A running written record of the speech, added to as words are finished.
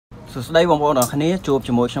สุดท้ายบางคนคันนี้จูบจ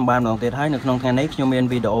มูกชมบานของเตยไทยในขนมงานนี้ខ្ញុំមាន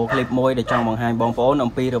វីដេអូคลิปមួយដែលចង់បង្ហាញបងប្អូន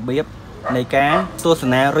អំពីរបៀបនៃការទស្ស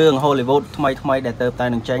នារឿង Hollywood ថ្មីដែលទៅតែ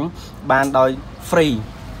នឹងចេញបានដោយ free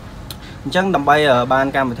អញ្ចឹងដើម្បីបាន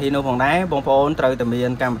កម្មវិធីនោះផងដែរបងប្អូនត្រូវតែមាន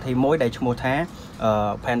កម្មវិធីមួយដែលឈ្មោះថា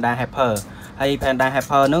Panda Helper ហើយ Panda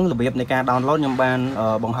Helper នឹងរបៀបនៃការ download ខ្ញុំបាន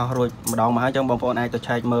បង្ហោះរួចម្ដងមកហើយអញ្ចឹងបងប្អូនអាចទៅ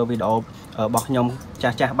ឆែកមើលវីដេអូរបស់ខ្ញុំចា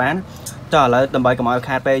ស់បានចុះឥឡូវដើម្បីកុំឲ្យ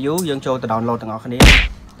ខាតពេលយូរយើងចូលទៅ download ទាំងអស់គ្នា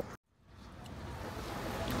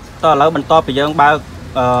តោះឥឡូវបន្ទាប់ពីយើងបើក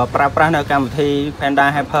ប្រើប្រាស់នៅកម្មវិធី Panda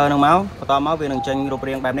Helper នឹងមកបន្តមកវានឹងចេញរូប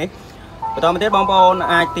រាងបែបនេះបន្តមកទៀតបងប្អូន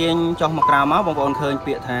អាចទាញចុះមកក្រៅមកបងប្អូនឃើញ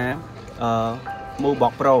ពាក្យថា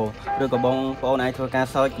Mobox Pro ឬក៏បងប្អូនអាចធ្វើការ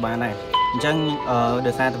search បានដែរអញ្ចឹង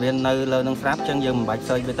ដោយសារតែវានៅលើនឹងស្រាប់អញ្ចឹងយើងមិនបាច់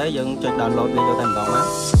search វាទេយើងចុច download វាយកតែម្ដងមក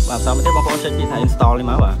បាទបន្តមកទៀតបងប្អូនចុចពីថា install នេះ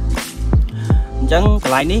មកបាទអញ្ចឹងក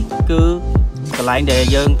ន្លែងនេះគឺកន្លែងដែល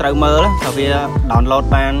យើងត្រូវមើលថាវា download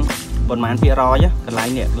បានប៉ុន្មានភាគរយកន្លែង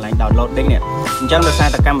នេះកន្លែង downloading នេះអញ្ចឹងដោយសារ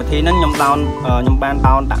តែកម្មវិធីហ្នឹងខ្ញុំបាន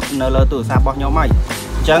down ដាក់នៅលើទូរស័ព្ទរបស់ខ្ញុំហើយ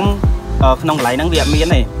អញ្ចឹងក្នុងកន្លែងហ្នឹងវាអត់មាន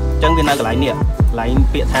ទេអញ្ចឹងវានៅកន្លែងនេះកន្លែង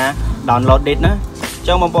ពាក្យថា downloaded ណាអញ្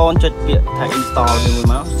ចឹងបងប្អូនចុចពាក្យថា install នេះមួយ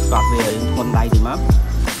មកស្កប់វាធ្ងន់ដៃតិចមក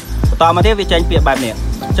បន្តមកទៀតវាចេញពាក្យបែបនេះ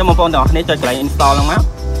អញ្ចឹងបងប្អូនទាំងអស់គ្នាចុចកន្លែង install ហ្នឹងមក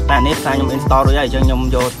តែនេះថាខ្ញុំ install រួចហើយអញ្ចឹងខ្ញុំ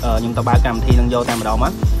យកខ្ញុំទៅបើកកម្មវិធីហ្នឹងយកតែម្ដងម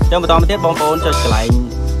កអញ្ចឹងបន្តមកទៀតបងប្អូនចុចកន្លែង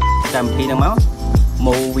កម្មវិធីហ្នឹងមក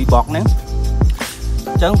Movie Box ហ្នឹង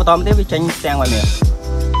អញ្ចឹងបន្តមកទៀតវាចេញផ្ទាំងបែបនេះ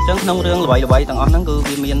អញ្ចឹងក្នុងរឿងល្បីៗទាំងអស់ហ្នឹងគឺ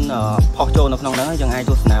វាមានផុសចូលនៅក្នុងហ្នឹងយើងអាច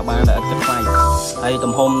ទស្សនាបានដោយឥតគិតថ្លៃហើយ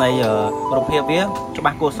ទំហំនៃរូបភាពវាច្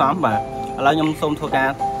បាស់គួរសមបាទឥឡូវខ្ញុំសូមធ្វើការ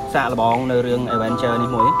សាកល្បងនៅរឿង Adventure នេះ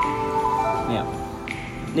មួយ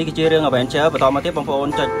នេះគឺជារឿង Adventure បន្តមកទៀតបងប្អូន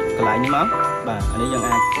ចុចកន្លែងនេះមកបាទអានេះយើង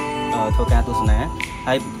អាចធ្វើការទស្សនា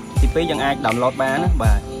ហើយទី2យើងអាច download បានណា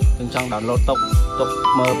បាទយើងចង់ download ទុក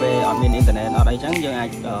មើលពេលអត់មានអ៊ីនធឺណិតអត់អីចឹងយើងអាច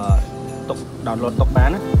ទុក download ទុកបាន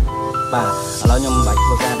ណាបាទឥឡូវខ្ញុំមិនបាច់ធ្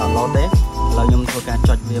វើការ download ទេឥឡូវខ្ញុំធ្វើការ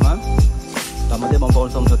ចុចវាមកតមកទៀតបងប្អូន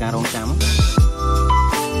សូមធ្វើការរងចាំ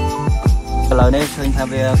ឥឡូវនេះឃើញថា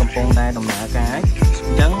វាកំពុងតែដំណើរការអ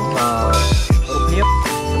ញ្ចឹងរូបភាព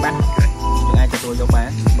ច្បាស់យើងអាចទទួលយកបា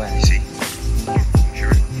នបាទ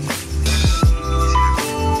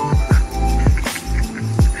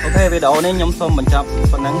អូខេវីដេអូនេះខ្ញុំសូមបញ្ចប់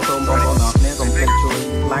ប៉ុណ្ណឹងសូមបងប្អូនទាំងអស់គ្នាកុំភ្លេចជួយ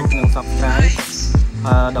like និង subscribe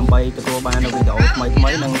ដើម្បីទទួលបាននូវវីដេអូថ្មី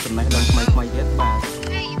ៗនិងចំណេះដឹងថ្មីៗទៀតបាទ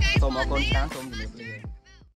សូមអរគុណច្រើនសូមជម្រាបលា